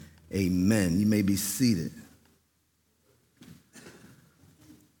Amen. You may be seated.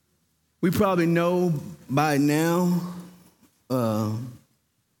 We probably know by now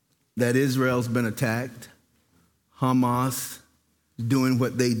that Israel's been attacked. Hamas doing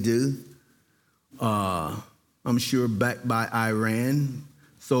what they do. I'm sure backed by Iran.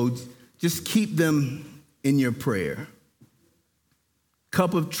 So just keep them in your prayer.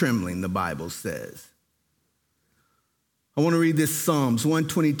 Cup of trembling, the Bible says. I want to read this Psalms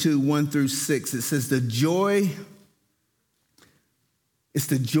 122, 1 through 6. It says, it's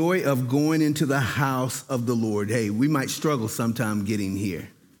the joy of going into the house of the Lord. Hey, we might struggle sometime getting here.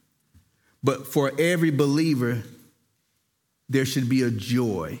 But for every believer, there should be a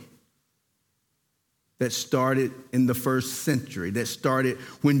joy that started in the first century, that started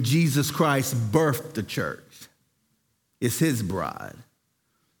when Jesus Christ birthed the church. It's his bride.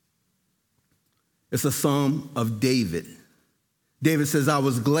 It's a psalm of David. David says, I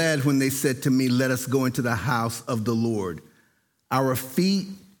was glad when they said to me, let us go into the house of the Lord. Our feet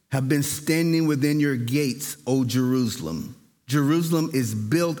have been standing within your gates, O Jerusalem. Jerusalem is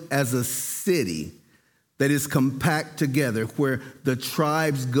built as a city that is compact together, where the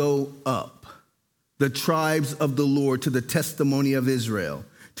tribes go up, the tribes of the Lord, to the testimony of Israel,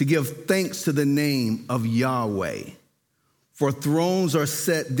 to give thanks to the name of Yahweh. For thrones are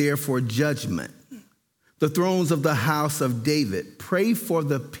set there for judgment, the thrones of the house of David. Pray for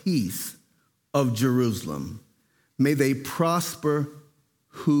the peace of Jerusalem. May they prosper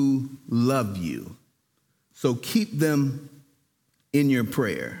who love you. So keep them in your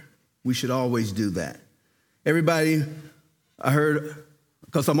prayer. We should always do that. Everybody, I heard,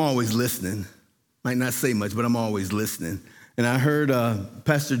 because I'm always listening, might not say much, but I'm always listening. And I heard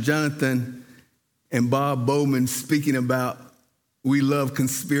Pastor Jonathan and Bob Bowman speaking about we love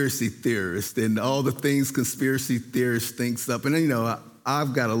conspiracy theorists and all the things conspiracy theorists thinks up. And,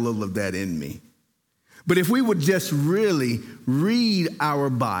 I've got a little of that in me. But if we would just really read our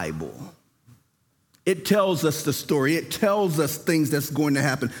Bible, it tells us the story. It tells us things that's going to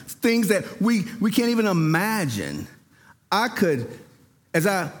happen, things that we can't even imagine.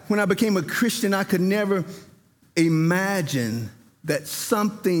 When I became a Christian, I could never imagine that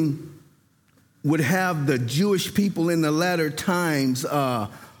something would have the Jewish people in the latter times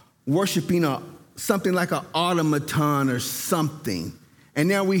worshiping something like an automaton or something. And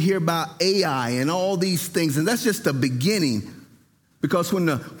now we hear about AI and all these things, and that's just the beginning. Because when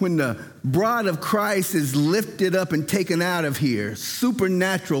the bride of Christ is lifted up and taken out of here,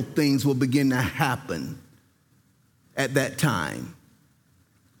 supernatural things will begin to happen at that time.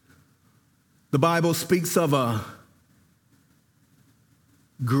 The Bible speaks of a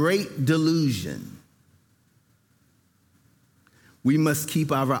great delusion. We must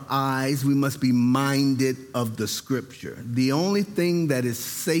keep our eyes, we must be minded of the scripture. The only thing that is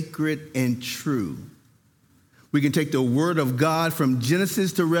sacred and true. We can take the word of God from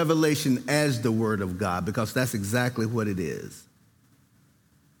Genesis to Revelation as the word of God, because that's exactly what it is.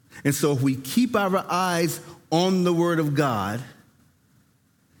 And so if we keep our eyes on the word of God,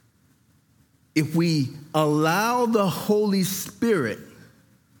 if we allow the Holy Spirit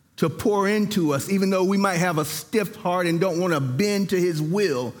to pour into us, even though we might have a stiff heart and don't want to bend to his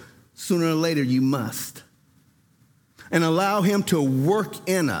will, sooner or later you must. And allow him to work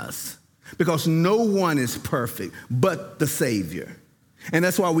in us, because no one is perfect but the Savior. And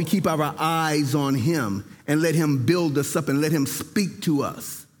that's why we keep our eyes on him and let him build us up and let him speak to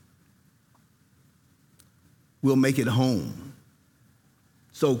us. We'll make it home.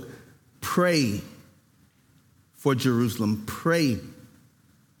 So pray for Jerusalem. Pray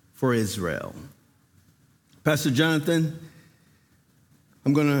for Israel. Pastor Jonathan,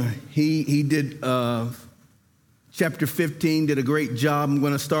 he did chapter 15, did a great job. I'm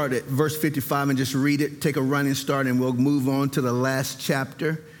going to start at verse 55 and just read it, take a running start, and we'll move on to the last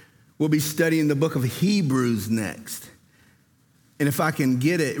chapter. We'll be studying the book of Hebrews next. And if I can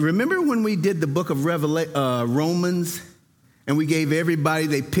get it, remember when we did the book of Romans, and we gave everybody,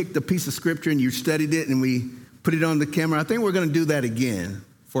 they picked a piece of scripture and you studied it and we put it on the camera? I think we're going to do that again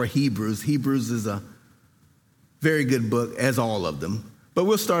for Hebrews. Hebrews is a very good book, as all of them. But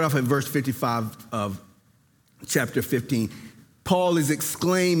we'll start off at verse 55 of chapter 15. Paul is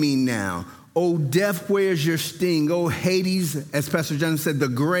exclaiming now, "O death, where is your sting? O Hades," as Pastor John said, the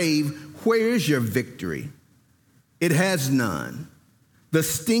grave, where is your victory? It has none. The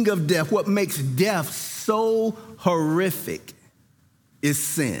sting of death, what makes death so horrific, is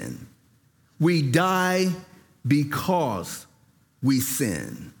sin. We die because we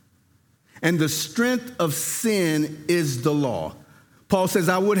sin. And the strength of sin is the law. Paul says,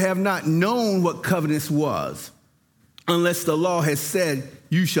 I would have not known what covenant was unless the law had said,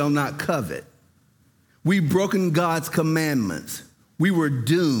 you shall not covet. We've broken God's commandments. We were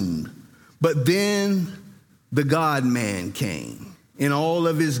doomed. But then the God-man came in all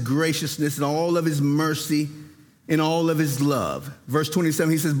of his graciousness and all of his mercy and all of his love. Verse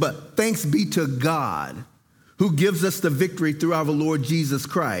 27, he says, but thanks be to God who gives us the victory through our Lord Jesus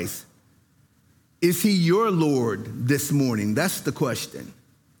Christ. Is he your Lord this morning? That's the question.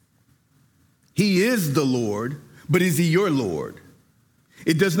 He is the Lord, but is he your Lord?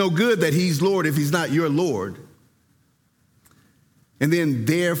 It does no good that he's Lord if he's not your Lord. And then,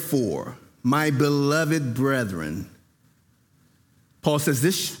 therefore, my beloved brethren, Paul says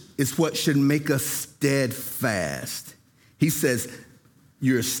this is what should make us steadfast. He says,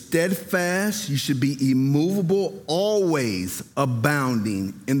 you're steadfast, you should be immovable, always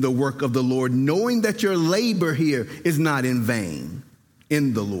abounding in the work of the Lord, knowing that your labor here is not in vain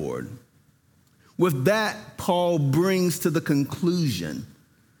in the Lord. With that, Paul brings to the conclusion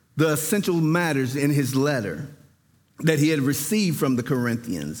the essential matters in his letter that he had received from the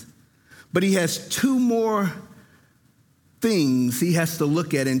Corinthians. But he has two more things he has to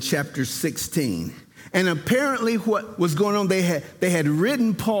look at in chapter 16. And apparently what was going on, they had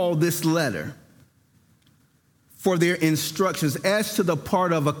written Paul this letter for their instructions as to the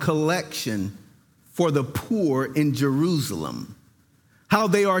part of a collection for the poor in Jerusalem, how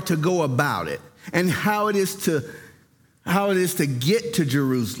they are to go about it, and how it is to get to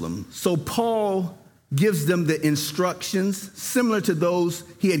Jerusalem. So Paul gives them the instructions similar to those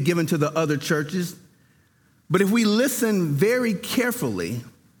he had given to the other churches. But if we listen very carefully,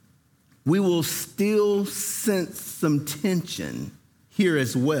 we will still sense some tension here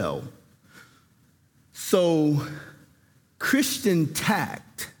as well. So Christian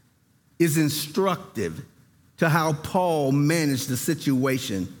tact is instructive to how Paul managed the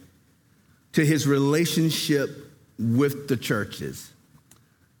situation to his relationship with the churches.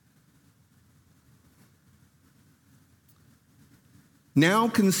 Now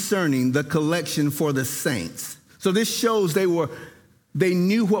concerning the collection for the saints. So this shows they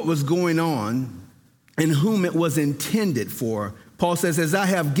knew what was going on and whom it was intended for. Paul says, as I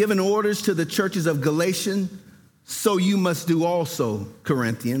have given orders to the churches of Galatia, so you must do also,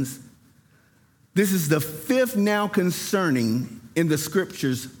 Corinthians. This is the fifth now concerning in the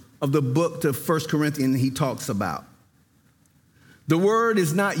scriptures of the book to 1 Corinthians he talks about. The word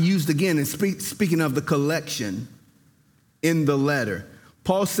is not used again in speaking of the collection in the letter.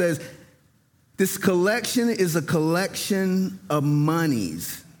 Paul says, this collection is a collection of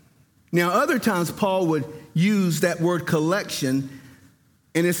monies. Now, other times Paul would use that word collection,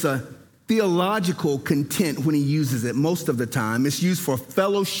 and it's a theological content when he uses it most of the time. It's used for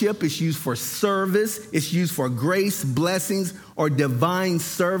fellowship, it's used for service, it's used for grace, blessings, or divine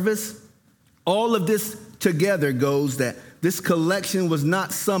service. All of this together goes that this collection was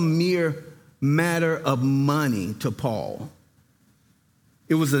not some mere matter of money to Paul.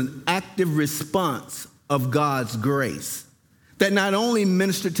 It was an active response of God's grace that not only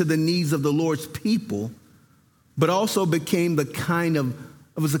ministered to the needs of the Lord's people, but also became a kind of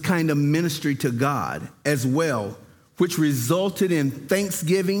ministry to God as well, which resulted in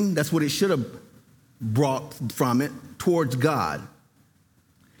thanksgiving. That's what it should have brought from it towards God.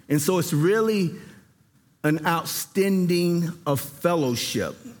 And so it's really an outstanding of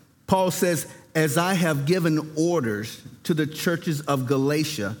fellowship. Paul says, as I have given orders to the churches of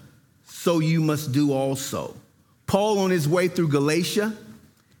Galatia, so you must do also. Paul, on his way through Galatia,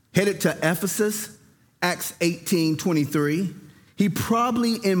 headed to Ephesus, Acts 18:23. He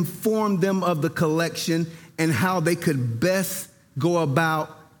probably informed them of the collection and how they could best go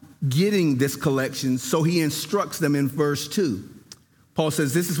about getting this collection. So he instructs them in verse 2. Paul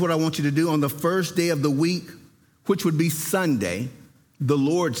says, this is what I want you to do on the first day of the week, which would be Sunday, the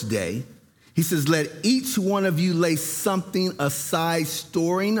Lord's Day. He says, let each one of you lay something aside,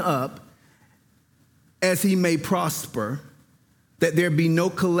 storing up as he may prosper, that there be no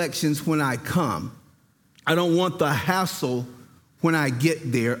collections when I come. I don't want the hassle when I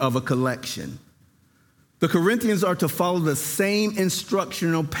get there of a collection. The Corinthians are to follow the same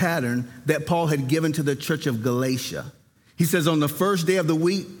instructional pattern that Paul had given to the church of Galatia. He says on the first day of the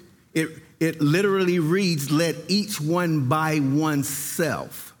week, it literally reads, let each one buy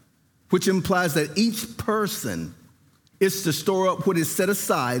oneself, which implies that each person is to store up what is set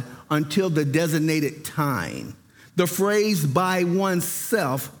aside until the designated time. The phrase by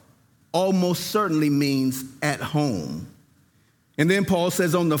oneself almost certainly means at home. And then Paul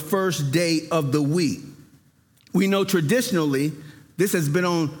says on the first day of the week. We know traditionally this has been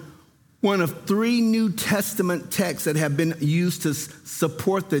on one of three New Testament texts that have been used to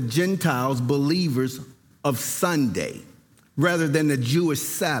support the Gentiles, believers of Sunday. rather than the Jewish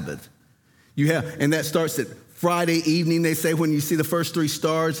Sabbath. And that starts at Friday evening, they say, when you see the first 3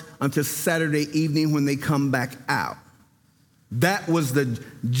 stars, until Saturday evening when they come back out. That was the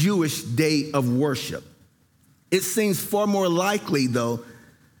Jewish day of worship. It seems far more likely, though,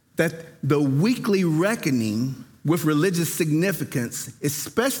 that the weekly reckoning with religious significance,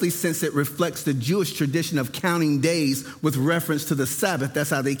 especially since it reflects the Jewish tradition of counting days with reference to the Sabbath,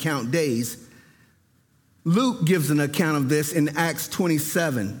 that's how they count days. Luke gives an account of this in Acts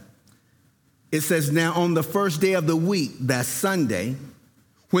 27. It says, now on the first day of the week, that's Sunday,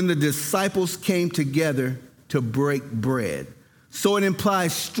 when the disciples came together to break bread. So it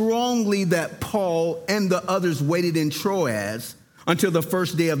implies strongly that Paul and the others waited in Troas until the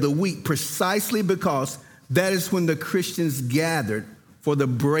first day of the week, precisely because that is when the Christians gathered for the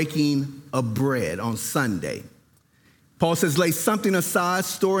breaking of bread on Sunday. Paul says, lay something aside,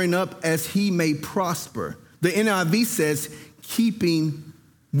 storing up as he may prosper. The NIV says, keeping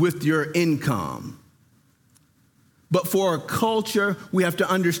with your income. But for our culture, we have to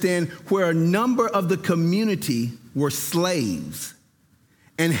understand where a number of the community were slaves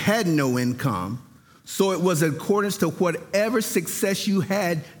and had no income. So it was in accordance to whatever success you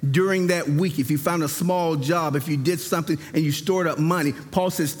had during that week. If you found a small job, if you did something and you stored up money, Paul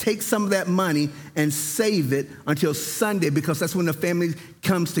says, take some of that money and save it until Sunday, because that's when the family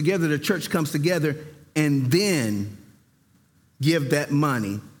comes together, the church comes together, and then give that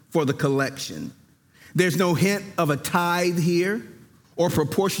money for the collection. There's no hint of a tithe here or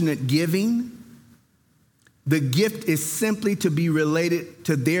proportionate giving. The gift is simply to be related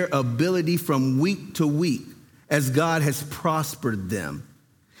to their ability from week to week as God has prospered them.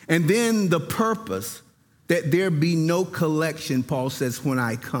 And then the purpose that there be no collection, Paul says, when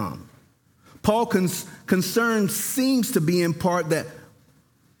I come. Paul's concern seems to be in part that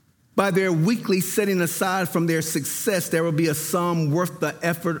by their weekly setting aside from their success, there will be a sum worth the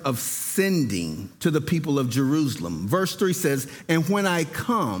effort of sending to the people of Jerusalem. Verse 3 says, and when I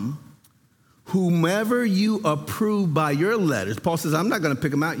come, whomever you approve by your letters, Paul says, I'm not going to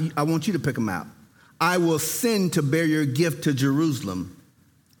pick them out. I want you to pick them out. I will send to bear your gift to Jerusalem.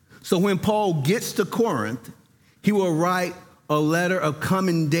 So when Paul gets to Corinth, he will write a letter of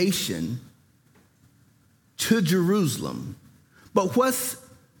commendation to Jerusalem. But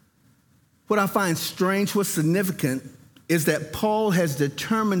what I find strange, what's significant, is that Paul has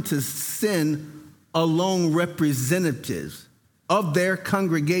determined to send along representatives of their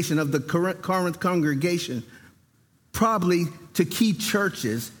congregation, of the Corinth congregation, probably to key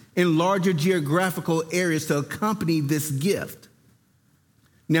churches in larger geographical areas to accompany this gift.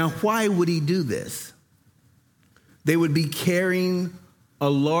 Now, why would he do this? They would be carrying a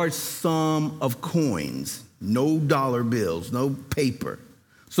large sum of coins, no dollar bills, no paper.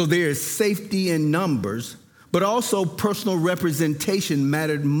 So there is safety in numbers, but also personal representation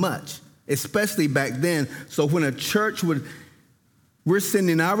mattered much, especially back then. So when a church we're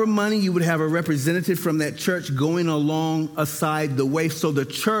sending our money, you would have a representative from that church going alongside the way. So the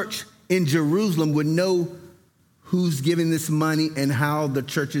church in Jerusalem would know who's giving this money and how the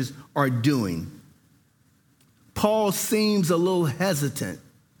churches are doing. Paul seems a little hesitant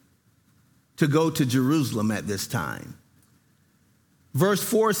to go to Jerusalem at this time. Verse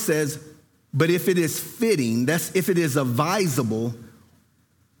 4 says, but if it is fitting, that's if it is advisable,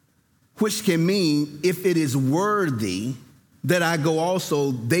 which can mean if it is worthy that I go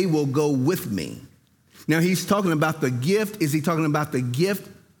also, they will go with me. Now he's talking about the gift. Is he talking about the gift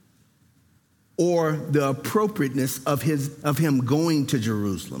or the appropriateness of him going to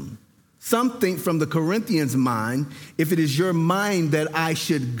Jerusalem? Some think from the Corinthians' mind, if it is your mind that I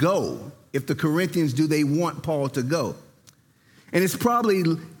should go, if the Corinthians, do they want Paul to go? And it's probably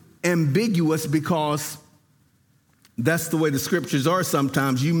ambiguous because that's the way the scriptures are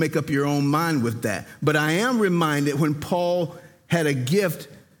sometimes. You make up your own mind with that. But I am reminded when Paul had a gift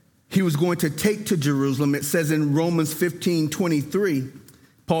he was going to take to Jerusalem, it says in Romans 15:23,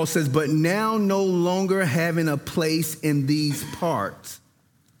 Paul says, but now no longer having a place in these parts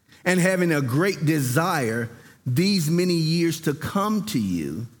and having a great desire these many years to come to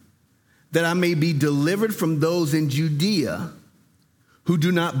you, that I may be delivered from those in Judea who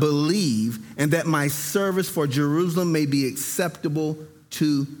do not believe, and that my service for Jerusalem may be acceptable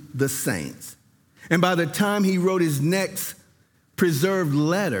to the saints. And by the time he wrote his next preserved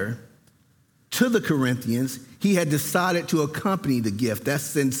letter to the Corinthians, he had decided to accompany the gift.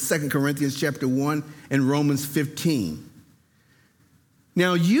 That's in 2 Corinthians chapter 1 and Romans 15.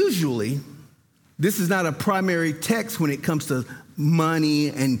 Now, usually, this is not a primary text when it comes to money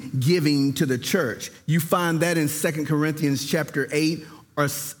and giving to the church. You find that in 2 Corinthians chapter 8 or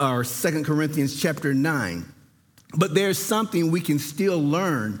 2 Corinthians chapter 9. But there's something we can still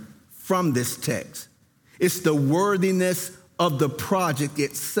learn from this text. It's the worthiness of the project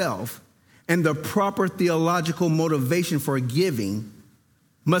itself, and the proper theological motivation for giving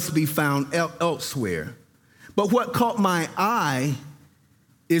must be found elsewhere. But what caught my eye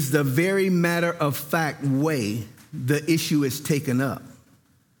is the very matter-of-fact way the issue is taken up.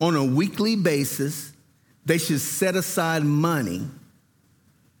 On a weekly basis, they should set aside money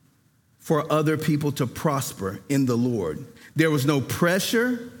for other people to prosper in the Lord. There was no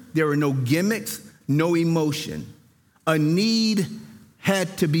pressure, there were no gimmicks, no emotion. A need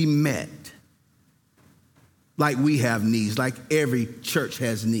had to be met. Like we have needs, like every church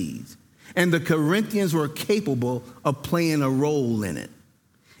has needs. And the Corinthians were capable of playing a role in it.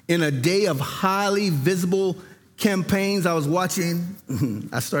 In a day of highly visible campaigns, I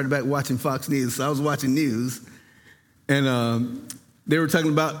started back watching Fox News, so I was watching news, and they were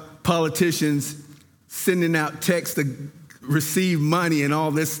talking about politicians sending out texts to receive money and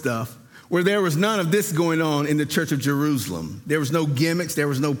all this stuff, where there was none of this going on in the Church of Jerusalem. There was no gimmicks, there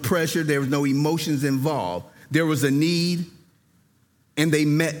was no pressure, there was no emotions involved. There was a need, and they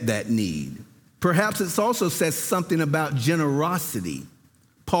met that need. Perhaps it also says something about generosity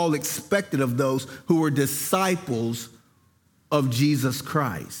Paul expected of those who were disciples of Jesus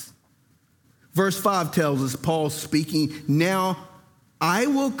Christ. Verse 5 tells us, Paul speaking, "Now I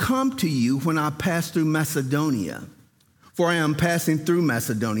will come to you when I pass through Macedonia, for I am passing through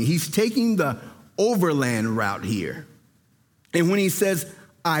Macedonia." He's taking the overland route here. And when he says,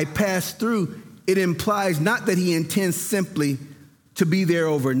 "I pass through," it implies not that he intends simply to be there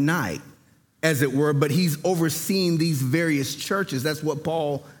overnight, as it were, but he's overseeing these various churches. That's what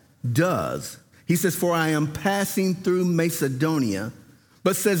Paul does. He says, "For I am passing through Macedonia,"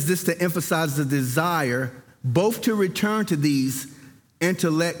 but says this to emphasize the desire both to return to these and to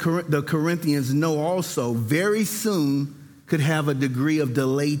let the Corinthians know also very soon could have a degree of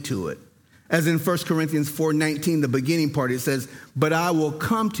delay to it. As in 1 Corinthians 4:19, the beginning part, it says, "But I will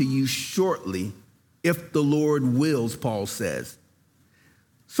come to you shortly, if the Lord wills," Paul says.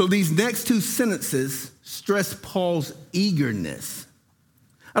 So these next two sentences stress Paul's eagerness.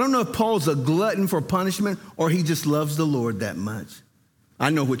 I don't know if Paul's a glutton for punishment or he just loves the Lord that much. I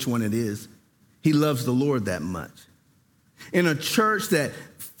know which one it is. He loves the Lord that much. In a church that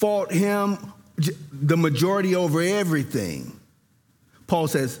fought him the majority over everything, Paul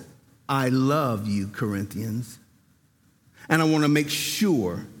says, "I love you, Corinthians, and I want to make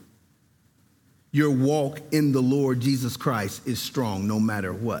sure your walk in the Lord Jesus Christ is strong no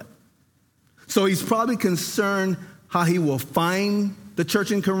matter what." So he's probably concerned how he will find the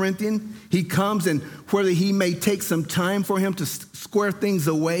church in Corinthian. He comes, and whether he may take some time for him to square things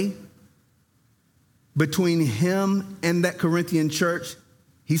away between him and that Corinthian church,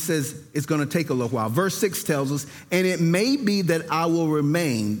 he says it's going to take a little while. Verse 6 tells us, "And it may be that I will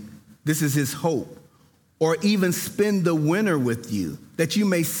remain," this is his hope, "or even spend the winter with you, that you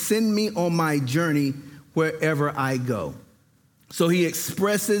may send me on my journey wherever I go." So he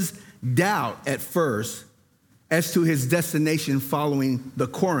expresses doubt at first as to his destination following the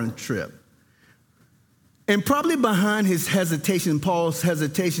Corinth trip. And probably behind his hesitation, Paul's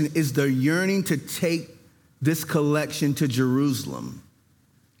hesitation, is the yearning to take this collection to Jerusalem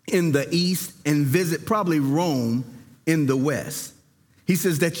in the east and visit probably Rome in the west. He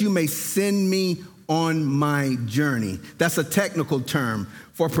says that you may send me on my journey. That's a technical term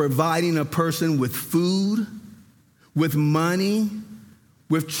for providing a person with food, with money,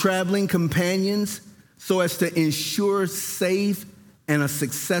 with traveling companions, so as to ensure safe and a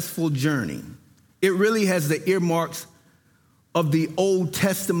successful journey. It really has the earmarks of the Old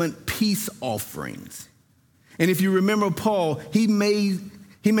Testament peace offerings. And if you remember Paul, he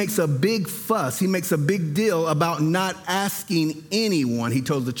makes a big fuss, he makes a big deal about not asking anyone, he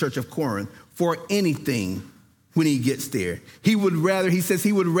told the church of Corinth, for anything when he gets there. He says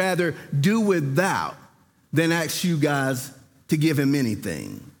he would rather do without than ask you guys to give him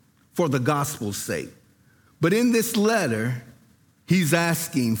anything for the gospel's sake. But in this letter, he's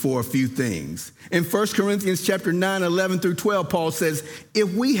asking for a few things. In 1 Corinthians chapter 9, 11 through 12, Paul says,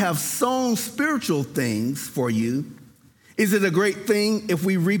 "If we have sown spiritual things for you, is it a great thing if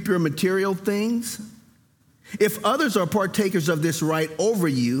we reap your material things? If others are partakers of this right over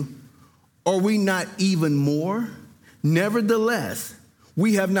you, are we not even more? Nevertheless,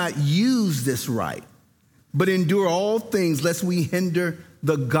 we have not used this right, but endure all things lest we hinder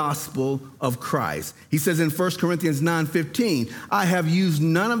the gospel of Christ." He says in 1 Corinthians 9:15, "I have used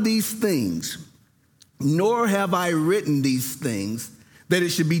none of these things, nor have I written these things, that it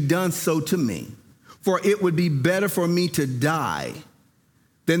should be done so to me. For it would be better for me to die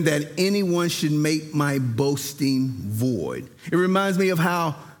than that anyone should make my boasting void. It reminds me of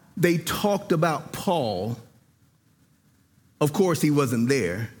how they talked about Paul. Of course, he wasn't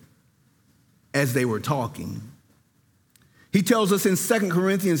there as they were talking. He tells us in 2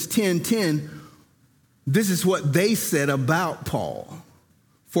 Corinthians 10:10, this is what they said about Paul.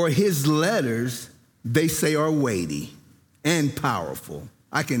 For his letters, they say, are weighty and powerful.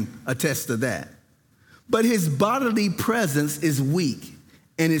 I can attest to that. But his bodily presence is weak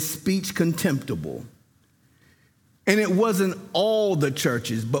and his speech contemptible. And it wasn't all the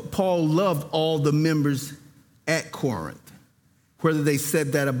churches, but Paul loved all the members at Corinth, whether they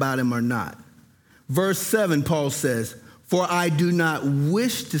said that about him or not. Verse 7, Paul says, for I do not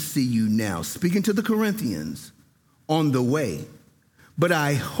wish to see you now, speaking to the Corinthians, on the way, but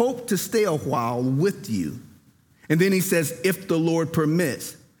I hope to stay a while with you. And then he says, if the Lord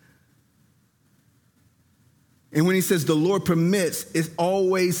permits. And when he says the Lord permits, it's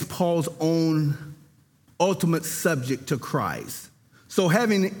always Paul's own ultimate subject to Christ. So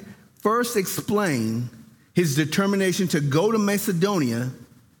having first explained his determination to go to Macedonia,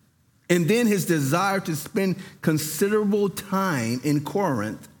 and then his desire to spend considerable time in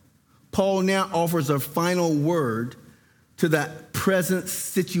Corinth, Paul now offers a final word to that present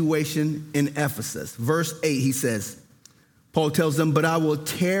situation in Ephesus. Verse 8, he says, Paul tells them, but I will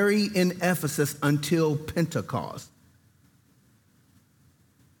tarry in Ephesus until Pentecost.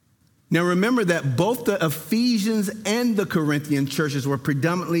 Now remember that both the Ephesians and the Corinthian churches were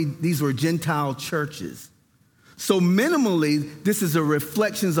predominantly, these were Gentile churches. So minimally, this is a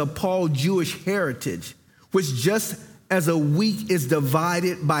reflection of Paul's Jewish heritage, which just as a week is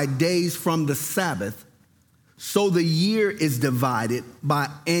divided by days from the Sabbath, so the year is divided by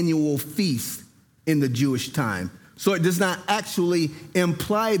annual feasts in the Jewish time. So it does not actually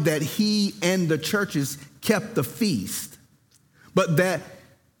imply that he and the churches kept the feast, but that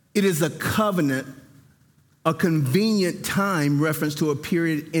it is a covenant, a convenient time reference to a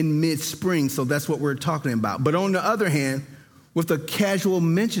period in mid-spring. So that's what we're talking about. But on the other hand, with a casual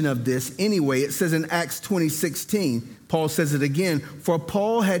mention of this anyway, it says in Acts 20:16, Paul says it again, for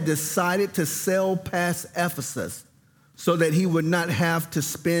Paul had decided to sail past Ephesus so that he would not have to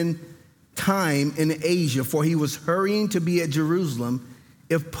spend time in Asia, for he was hurrying to be at Jerusalem,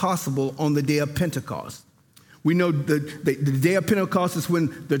 if possible, on the day of Pentecost. We know the day of Pentecost is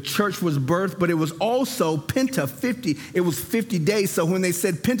when the church was birthed, but it was also Penta, 50. It was 50 days. So when they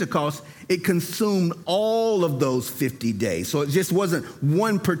said Pentecost, it consumed all of those 50 days. So it just wasn't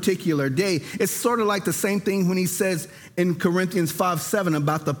one particular day. It's sort of like the same thing when he says in Corinthians 5:7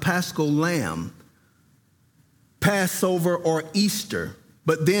 about the Paschal Lamb, Passover or Easter.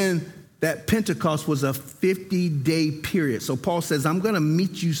 But then that Pentecost was a 50-day period. So Paul says, I'm going to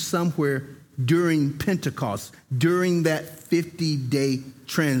meet you somewhere during Pentecost, during that 50-day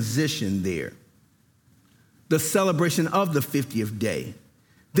transition there, the celebration of the 50th day.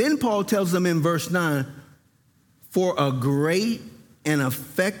 Then Paul tells them in verse 9, for a great and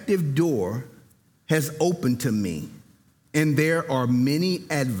effective door has opened to me, and there are many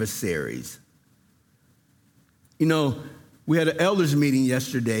adversaries. You know, we had an elders meeting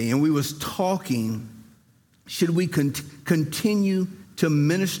yesterday, and we was talking, should we continue to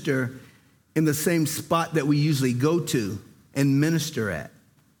minister in the same spot that we usually go to and minister at?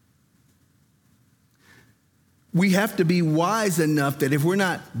 We have to be wise enough that if we're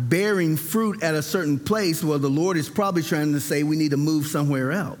not bearing fruit at a certain place, well, the Lord is probably trying to say we need to move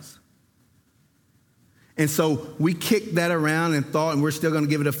somewhere else. And so we kicked that around and thought, and we're still going to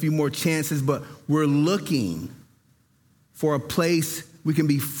give it a few more chances, but we're looking for a place we can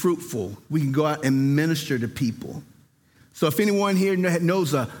be fruitful. We can go out and minister to people. So if anyone here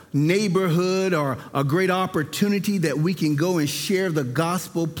knows a neighborhood or a great opportunity that we can go and share the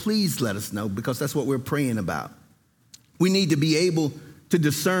gospel, please let us know, because that's what we're praying about. We need to be able to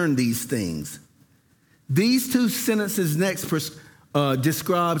discern these things. These two sentences next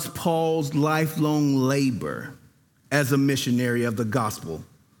describes Paul's lifelong labor as a missionary of the gospel.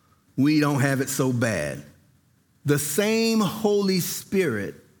 We don't have it so bad. The same Holy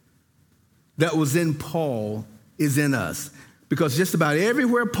Spirit that was in Paul is in us. Because just about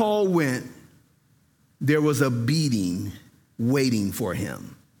everywhere Paul went, there was a beating waiting for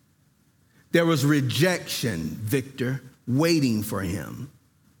him. There was rejection, Victor, waiting for him.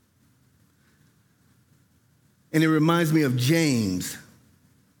 And it reminds me of James,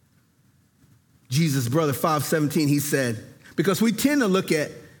 Jesus' brother, 5:17. He said, because we tend to look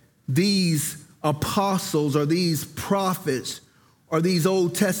at these apostles or these prophets or these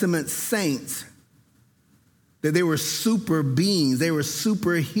Old Testament saints that they were super beings, they were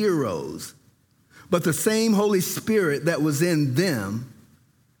superheroes. But the same Holy Spirit that was in them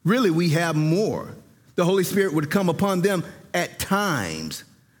Really, we have more. The Holy Spirit would come upon them at times,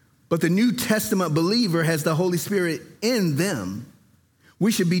 but the New Testament believer has the Holy Spirit in them.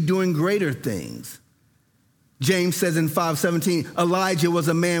 We should be doing greater things. James says in 5:17, Elijah was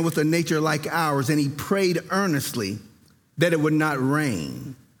a man with a nature like ours, and he prayed earnestly that it would not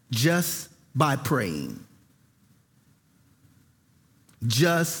rain, just by praying.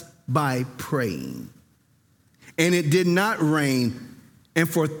 Just by praying. And it did not rain, and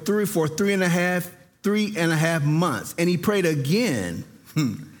for three and a half months. And he prayed again,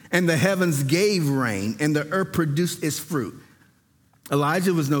 and the heavens gave rain, and the earth produced its fruit.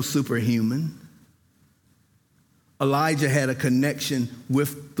 Elijah was no superhuman. Elijah had a connection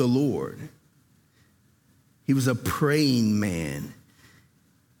with the Lord. He was a praying man.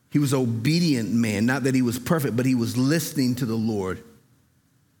 He was an obedient man. Not that he was perfect, but he was listening to the Lord.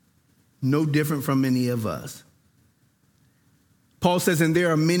 No different from any of us. Paul says, and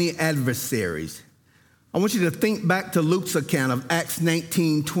there are many adversaries. I want you to think back to Luke's account of Acts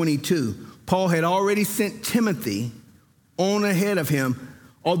 19:22. Paul had already sent Timothy on ahead of him,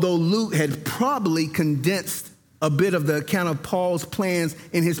 although Luke had probably condensed a bit of the account of Paul's plans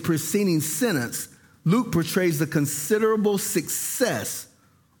in his preceding sentence. Luke portrays the considerable success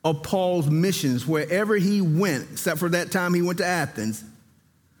of Paul's missions wherever he went, except for that time he went to Athens.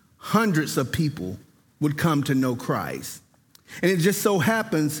 Hundreds of people would come to know Christ. And it just so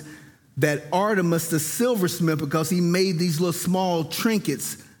happens that Artemus, the silversmith, because he made these little small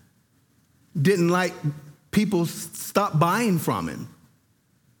trinkets, didn't like people stop buying from him.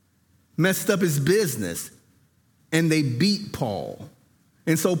 Messed up his business. And they beat Paul.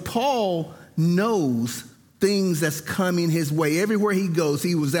 And so Paul knows things that's coming his way. Everywhere he goes,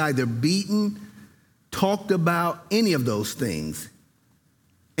 he was either beaten, talked about, any of those things.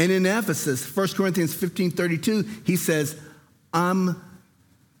 And in Ephesus, 1 Corinthians 15:32, he says, I'm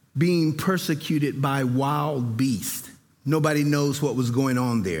being persecuted by wild beasts. Nobody knows what was going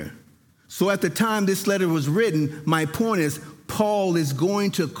on there. So at the time this letter was written, my point is, Paul is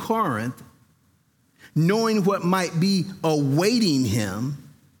going to Corinth, knowing what might be awaiting him,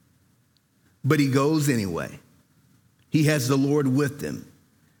 but he goes anyway. He has the Lord with him.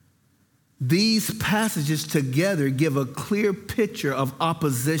 These passages together give a clear picture of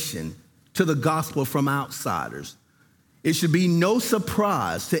opposition to the gospel from outsiders. It should be no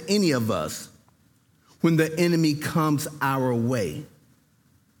surprise to any of us when the enemy comes our way.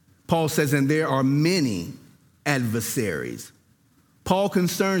 Paul says, and there are many adversaries. Paul's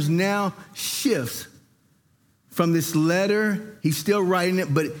concerns now shifts from this letter. He's still writing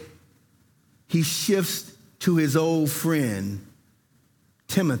it, but he shifts to his old friend,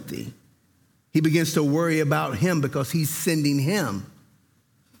 Timothy. He begins to worry about him because he's sending him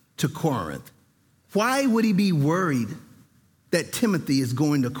to Corinth. Why would he be worried that Timothy is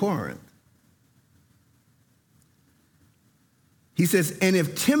going to Corinth? He says, and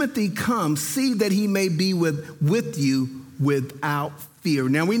if Timothy comes, see that he may be with you without fear.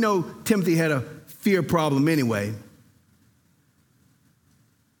 Now, we know Timothy had a fear problem anyway.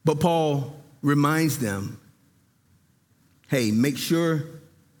 But Paul reminds them, hey, make sure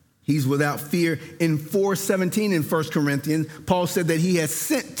he's without fear. In 4:17 in 1 Corinthians, Paul said that he has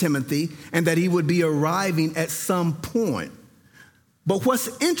sent Timothy and that he would be arriving at some point. But what's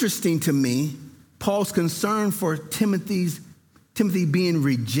interesting to me, Paul's concern for Timothy being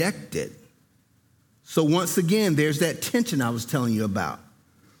rejected. So once again, there's that tension I was telling you about.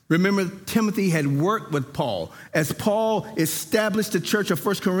 Remember, Timothy had worked with Paul. As Paul established the church of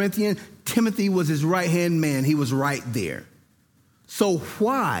 1 Corinthians, Timothy was his right-hand man. He was right there. So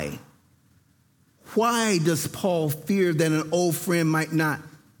why does Paul fear that an old friend might not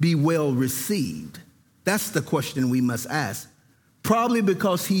be well received? That's the question we must ask. Probably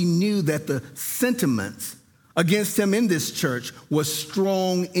because he knew that the sentiments against him in this church was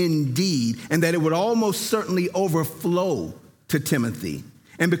strong indeed, and that it would almost certainly overflow to Timothy.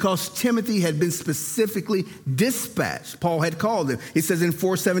 And because Timothy had been specifically dispatched, Paul had called him. It says in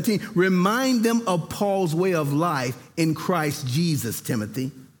 4:17, remind them of Paul's way of life in Christ Jesus,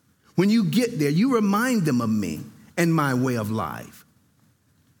 Timothy. When you get there, you remind them of me and my way of life.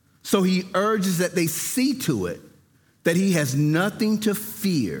 So he urges that they see to it that he has nothing to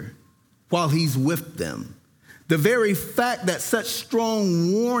fear while he's with them. The very fact that such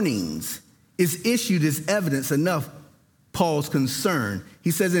strong warnings is issued is evidence enough Paul's concern.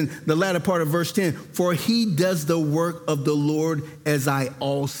 He says in the latter part of verse 10, for he does the work of the Lord as I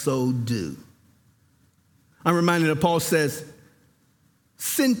also do. I'm reminded that Paul says,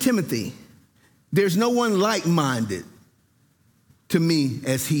 send Timothy. There's no one like-minded to me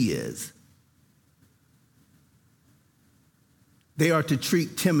as he is. they are to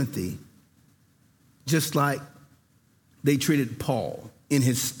treat Timothy just like they treated Paul in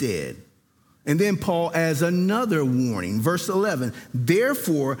his stead. And then Paul adds another warning, verse 11,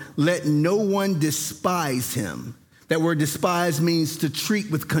 therefore let no one despise him. That word despise means to treat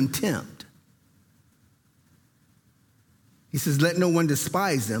with contempt. He says, let no one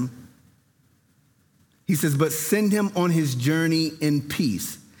despise him. He says, but send him on his journey in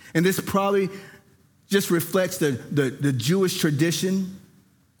peace. And this probably just reflects the Jewish tradition.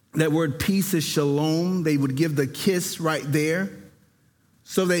 That word peace is shalom. They would give the kiss right there.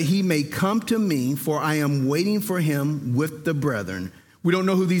 So that he may come to me, for I am waiting for him with the brethren. We don't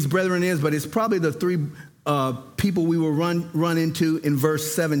know who these brethren is, but it's probably the three people we will run into in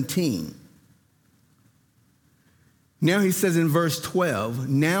verse 17. Now he says in verse 12,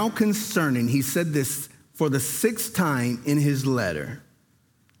 now concerning, he said this for the sixth time in his letter.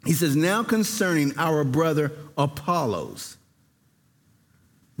 He says, now concerning our brother Apollos.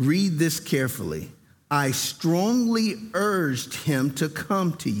 Read this carefully. I strongly urged him to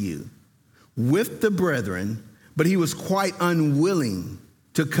come to you with the brethren, but he was quite unwilling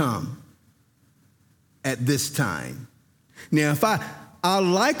to come at this time. Now, if I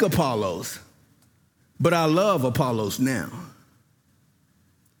like Apollos, but I love Apollos now.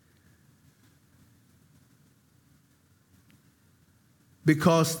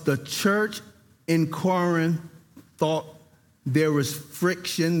 Because the church in Corinth thought there was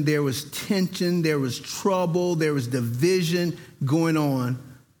friction, there was tension, there was trouble, there was division going on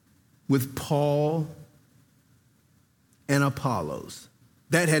with Paul and Apollos.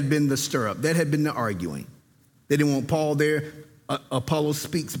 That had been the stirrup. That had been the arguing. They didn't want Paul there. Apollos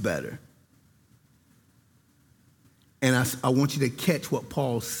speaks better. And I want you to catch what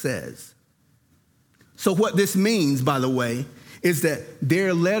Paul says. So what this means, by the way, is that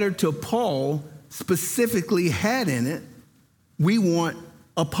their letter to Paul specifically had in it, we want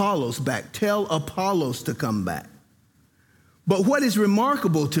Apollos back. Tell Apollos to come back. But what is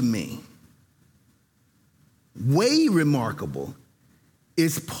remarkable to me, way remarkable,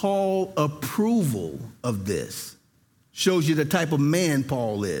 is Paul's approval of this. Shows you the type of man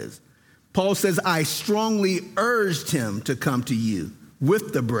Paul is. Paul says, I strongly urged him to come to you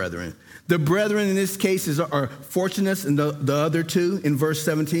with the brethren. The brethren in this case are Fortunus and the other two in verse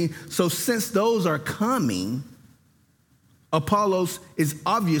 17. So since those are coming, Apollos is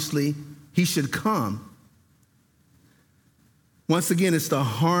obviously, he should come. Once again, it's the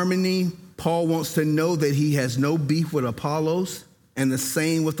harmony. Paul wants to know that he has no beef with Apollos, and the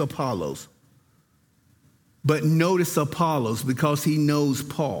same with Apollos. But notice Apollos, because he knows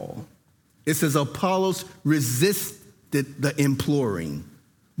Paul. It says Apollos resisted the imploring,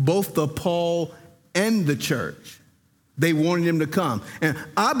 both the Paul and the church. They wanted him to come. And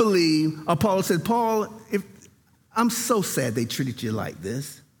I believe Apollos said, Paul, I'm so sad they treated you like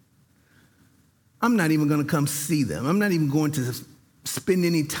this. I'm not even going to come see them. I'm not even going to spend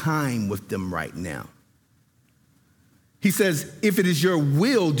any time with them right now. He says, if it is your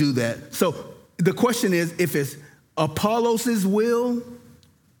will, do that. So the question is, if it's Apollos' will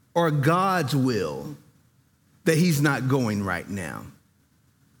or God's will that he's not going right now.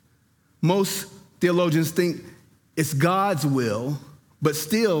 Most theologians think it's God's will, but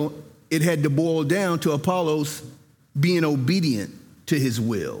still it had to boil down to Apollos being obedient to his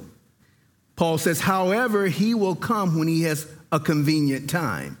will. Paul says, however, he will come when he has a convenient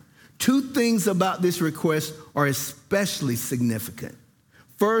time. Two things about this request are especially significant.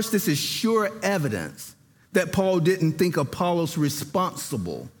 First, this is sure evidence that Paul didn't think Apollos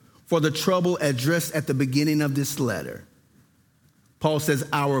responsible for the trouble addressed at the beginning of this letter. Paul says,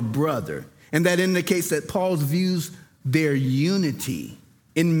 our brother. And that indicates that Paul's views their unity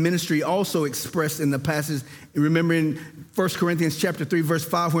in ministry also expressed in the passage. Remember in 1 Corinthians chapter 3, verse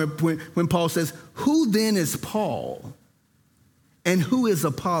 5, when Paul says, who then is Paul and who is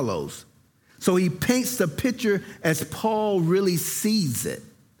Apollos? So he paints the picture as Paul really sees it,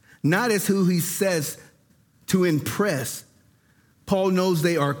 not as who he says to impress. Paul knows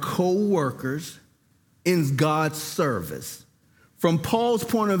they are co-workers in God's service. From Paul's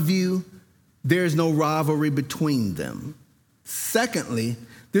point of view, there's no rivalry between them. Secondly,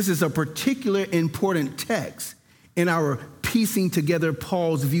 this is a particular important text in our piecing together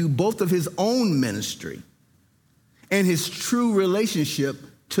Paul's view, both of his own ministry and his true relationship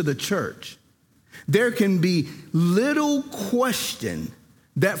to the church. There can be little question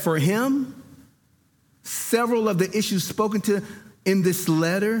that for him, several of the issues spoken to in this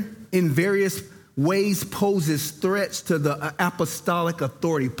letter in various ways poses threats to the apostolic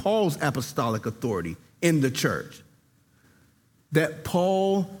authority, Paul's apostolic authority in the church. That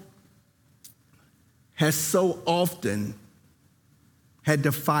Paul has so often had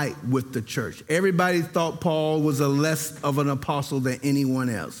to fight with the church. Everybody thought Paul was a less of an apostle than anyone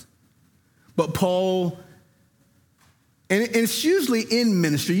else. But Paul, and it's usually in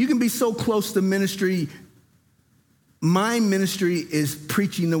ministry. You can be so close to ministry. My ministry is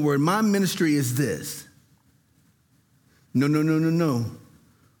preaching the word. My ministry is this. No.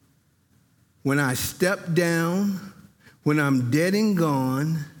 When I step down, when I'm dead and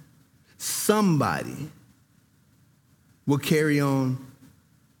gone, somebody will carry on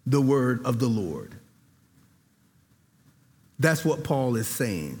the word of the Lord. That's what Paul is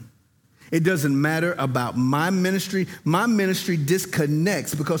saying. It doesn't matter about my ministry. My ministry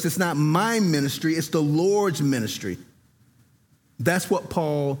disconnects because it's not my ministry, it's the Lord's ministry. That's what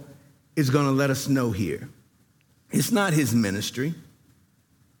Paul is going to let us know here. It's not his ministry.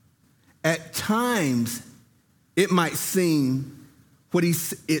 At times, it might seem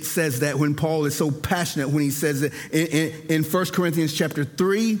it says that when Paul is so passionate, when he says that in 1 Corinthians chapter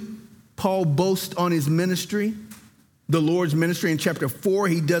 3, Paul boasts on his ministry, the Lord's ministry. In chapter 4,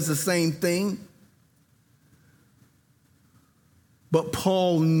 he does the same thing. But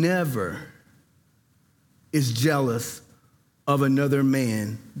Paul never is jealous of another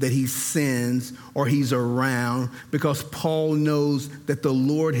man that he sends or he's around, because Paul knows that the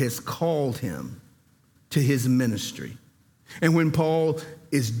Lord has called him to his ministry. And when Paul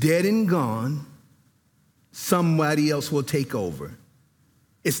is dead and gone, somebody else will take over.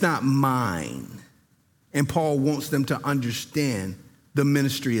 It's not mine. And Paul wants them to understand the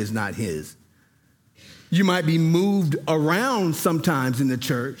ministry is not his. You might be moved around sometimes in the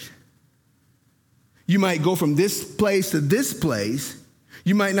church. You might go from this place to this place.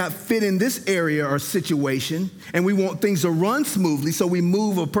 You might not fit in this area or situation, and we want things to run smoothly, so we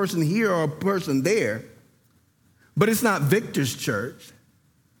move a person here or a person there. But it's not Victor's church.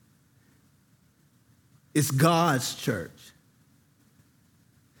 It's God's church.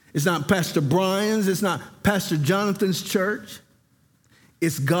 It's not Pastor Brian's. It's not Pastor Jonathan's church.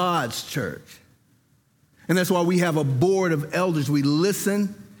 It's God's church. And that's why we have a board of elders. We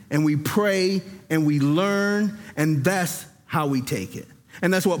listen and we pray and we learn, and that's how we take it.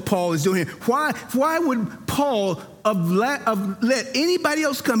 And that's what Paul is doing here. Why would Paul let anybody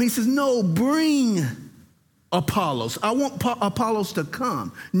else come? He says, no, bring Apollos. I want Apollos to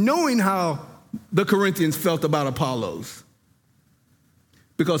come, knowing how the Corinthians felt about Apollos.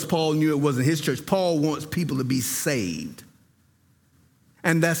 Because Paul knew it wasn't his church. Paul wants people to be saved.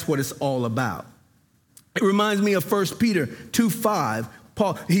 And that's what it's all about. It reminds me of 1 Peter 2:5.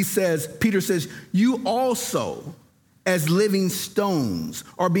 Peter says, you also, as living stones,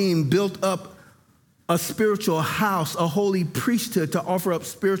 are being built up a spiritual house, a holy priesthood, to offer up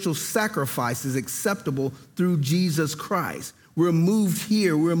spiritual sacrifices acceptable through Jesus Christ. We're moved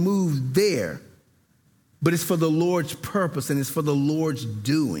here, we're moved there, but it's for the Lord's purpose and it's for the Lord's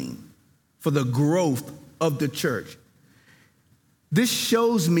doing, for the growth of the church. This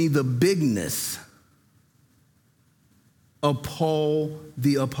shows me the bigness of Paul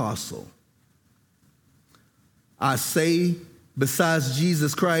the apostle. I say, besides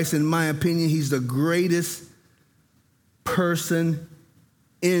Jesus Christ, in my opinion, he's the greatest person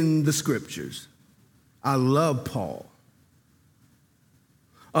in the scriptures. I love Paul.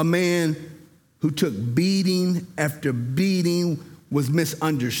 A man who took beating after beating, was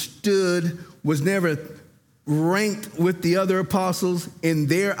misunderstood, was never ranked with the other apostles in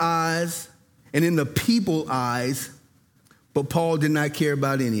their eyes and in the people's eyes, but Paul did not care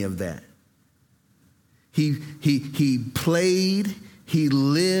about any of that. He played, he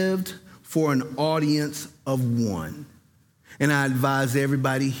lived for an audience of one. And I advise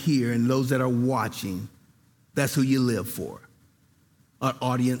everybody here and those that are watching, that's who you live for, an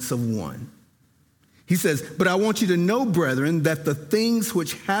audience of one. He says, but I want you to know, brethren, that the things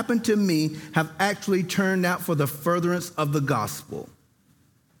which happened to me have actually turned out for the furtherance of the gospel,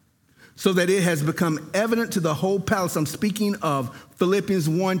 so that it has become evident to the whole palace. I'm speaking of Philippians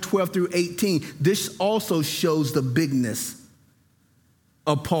 1:12-18. This also shows the bigness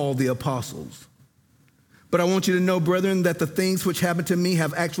of Paul the apostle. But I want you to know, brethren, that the things which happened to me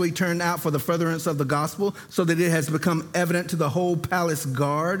have actually turned out for the furtherance of the gospel, so that it has become evident to the whole palace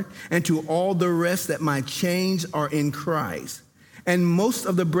guard and to all the rest that my chains are in Christ. And most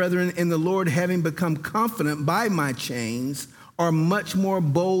of the brethren in the Lord, having become confident by my chains, are much more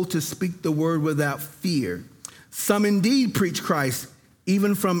bold to speak the word without fear. Some indeed preach Christ,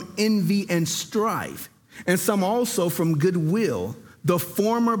 even from envy and strife, and some also from goodwill. The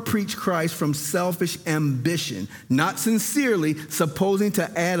former preach Christ from selfish ambition, not sincerely, supposing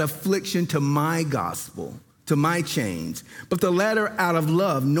to add affliction to my gospel, to my chains, but the latter out of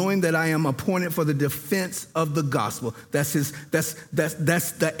love, knowing that I am appointed for the defense of the gospel. That's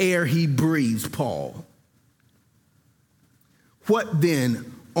the air he breathes, Paul. What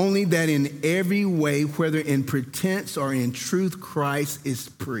then? Only that in every way, whether in pretense or in truth, Christ is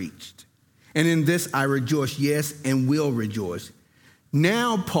preached. And in this I rejoice, yes, and will rejoice.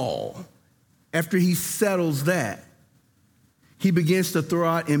 Now Paul, after he settles that, he begins to throw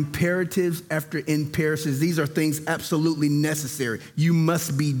out imperatives after imperatives. These are things absolutely necessary. You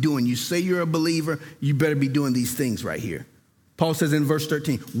must be doing. You say you're a believer, you better be doing these things right here. Paul says in verse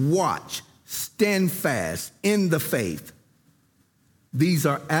 13, watch, stand fast in the faith. These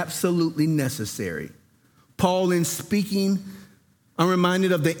are absolutely necessary. Paul, in speaking, I'm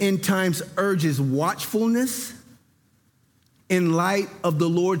reminded of the end times urges watchfulness in light of the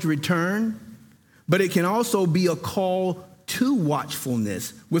Lord's return, but it can also be a call to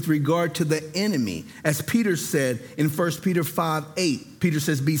watchfulness with regard to the enemy. As Peter said in 1 Peter 5:8, Peter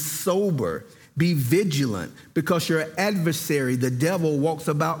says, be sober, be vigilant, because your adversary, the devil, walks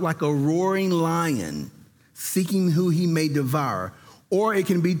about like a roaring lion, seeking who he may devour. Or it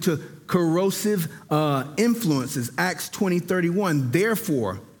can be to corrosive influences. Acts 20:31,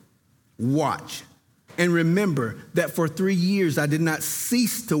 therefore, watch. And remember that for 3 years I did not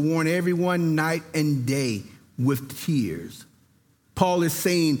cease to warn everyone night and day with tears. Paul is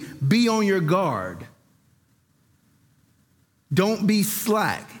saying, be on your guard. Don't be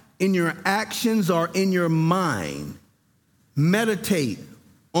slack in your actions or in your mind. Meditate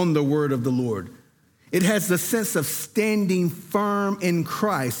on the word of the Lord. It has the sense of standing firm in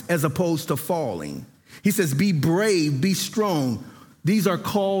Christ as opposed to falling. He says, be brave, be strong. These are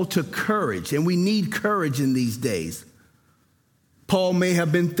called to courage, and we need courage in these days. Paul may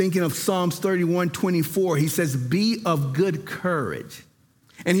have been thinking of Psalms 31:24. He says, be of good courage,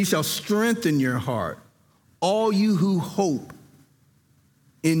 and he shall strengthen your heart, all you who hope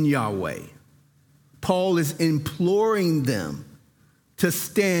in Yahweh. Paul is imploring them to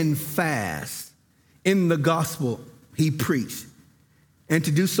stand fast in the gospel he preached, and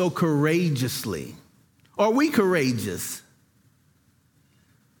to do so courageously. Are we courageous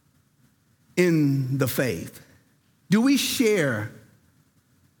in the faith? Do we share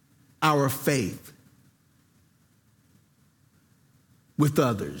our faith with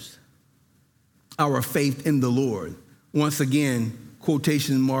others? Our faith in the Lord. Once again,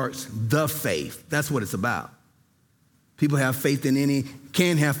 quotation marks, the faith. That's what it's about. People have faith in any,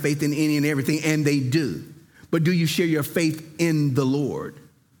 can have faith in any and everything, and they do. But do you share your faith in the Lord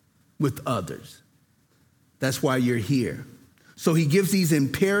with others? That's why you're here. So he gives these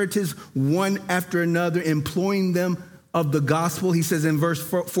imperatives one after another, employing them of the gospel. He says in verse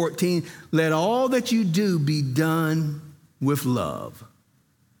 14, let all that you do be done with love.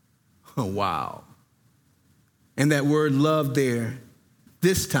 Oh, wow. And that word love there,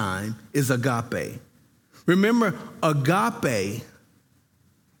 this time, is agape. Remember, agape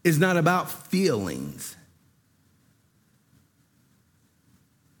is not about feelings.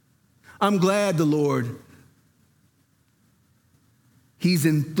 I'm glad the Lord, he's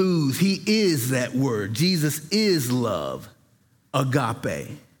enthused. He is that word. Jesus is love, agape.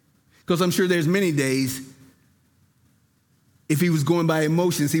 Because I'm sure there's many days, if he was going by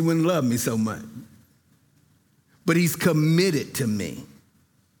emotions, he wouldn't love me so much. But he's committed to me.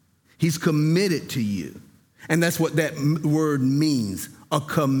 He's committed to you. And that's what that word means, a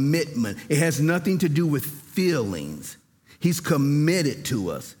commitment. It has nothing to do with feelings. He's committed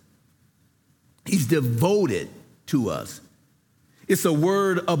to us. He's devoted to us. It's a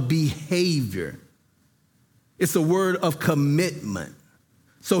word of behavior. It's a word of commitment.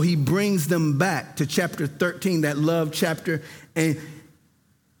 So he brings them back to chapter 13, that love chapter, and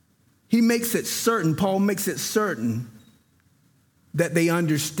he makes it certain, Paul makes it certain that they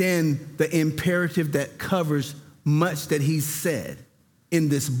understand the imperative that covers much that he said in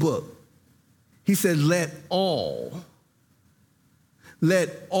this book. He said, let all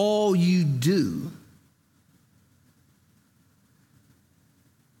you do.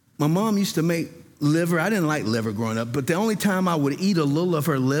 My mom used to make liver. I didn't like liver growing up, but the only time I would eat a little of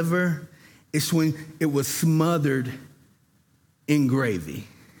her liver is when it was smothered in gravy.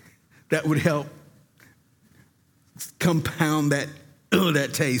 That would help compound that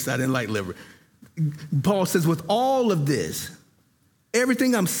taste. I didn't like liver. Paul says, with all of this,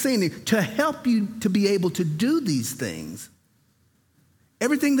 everything I'm saying to help you to be able to do these things,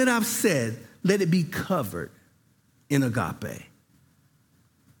 everything that I've said, let it be covered in agape.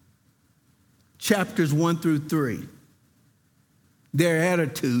 Chapters 1-3, their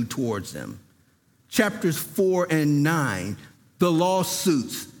attitude towards them. Chapters 4 and 9, the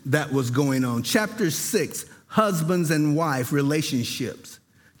lawsuits that was going on. Chapter 6, husbands and wife relationships.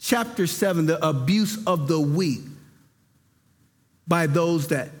 Chapter 7, the abuse of the weak by those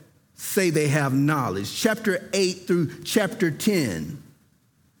that say they have knowledge. Chapter 8 through chapter 10,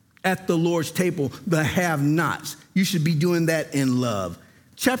 at the Lord's table, the have-nots. You should be doing that in love.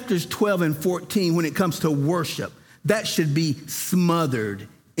 Chapters 12 and 14, when it comes to worship, that should be smothered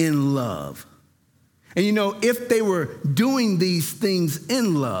in love. And you know, if they were doing these things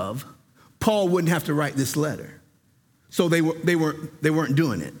in love, Paul wouldn't have to write this letter. So they weren't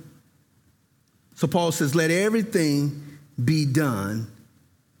doing it. So Paul says, let everything be done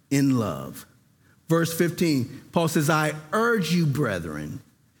in love. Verse 15, Paul says, I urge you, brethren,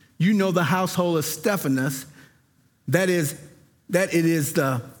 you know the household of Stephanas, that it is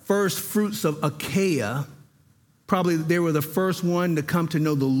the first fruits of Achaia. Probably they were the first one to come to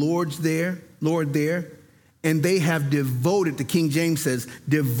know the Lord there. And they have devoted, the King James says,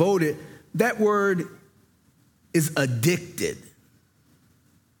 devoted. That word is addicted.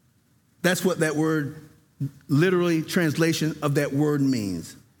 That's what that word, literally translation of that word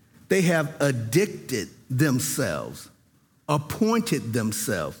means. They have addicted themselves, appointed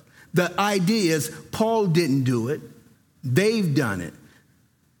themselves. The idea is Paul didn't do it. They've done it.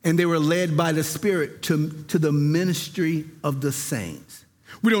 And they were led by the Spirit to the ministry of the saints.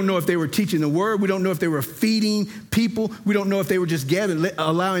 We don't know if they were teaching the word. We don't know if they were feeding people. We don't know if they were just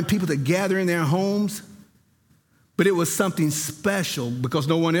allowing people to gather in their homes. But it was something special because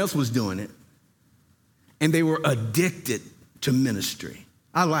no one else was doing it. And they were addicted to ministry.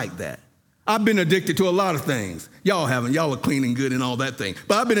 I like that. I've been addicted to a lot of things. Y'all haven't. Y'all are clean and good and all that thing.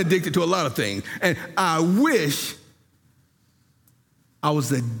 But I've been addicted to a lot of things. And I wish I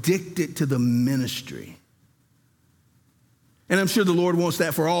was addicted to the ministry. And I'm sure the Lord wants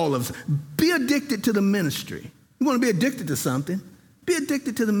that for all of us. Be addicted to the ministry. You want to be addicted to something? Be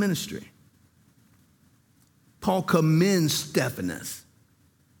addicted to the ministry. Paul commends Stephanas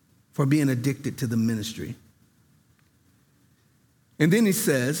for being addicted to the ministry. And then he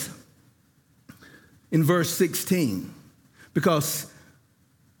says in verse 16, because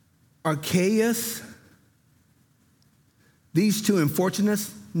Archaeus, these two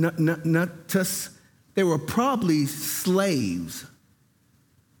unfortunates, they were probably slaves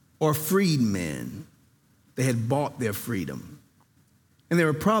or freedmen. They had bought their freedom. And they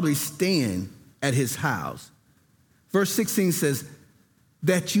were probably staying at his house. Verse 16 says,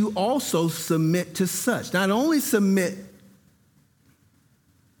 that you also submit to such. Not only submit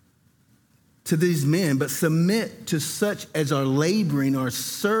to these men, but submit to such as are laboring or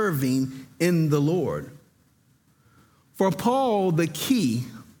serving in the Lord. For Paul, the key